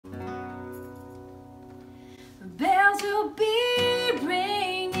Bells will be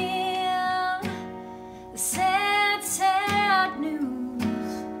ringing, the sad, sad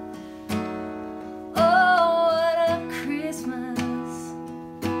news. Oh, what a Christmas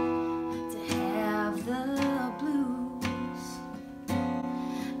to have the blues.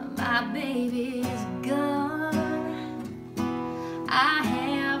 My baby's gone, I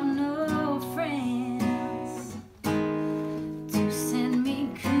have no friends to send me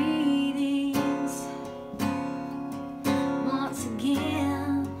greetings once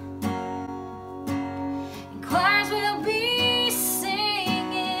again. And choirs will be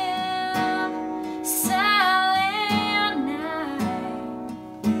singing silent night.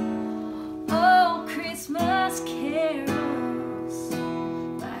 Oh, Christmas carols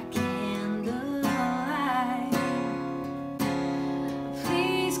by candlelight.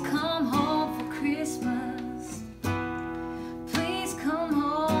 Please come home for Christmas. Please come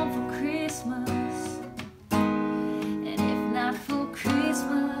home for Christmas. And if not for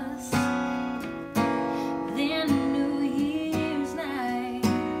Christmas, then New Year's night.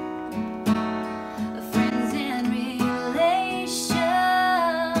 Friends and relations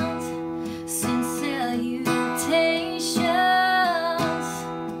send salutations.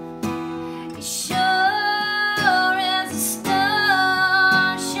 Sure as the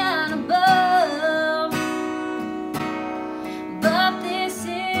stars shine above, but this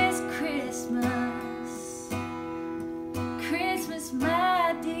is Christmas, Christmas,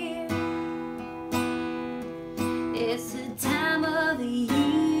 my dear. It's the time of the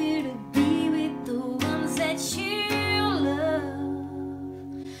year to be with the ones that you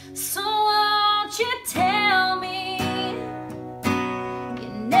love. So won't you take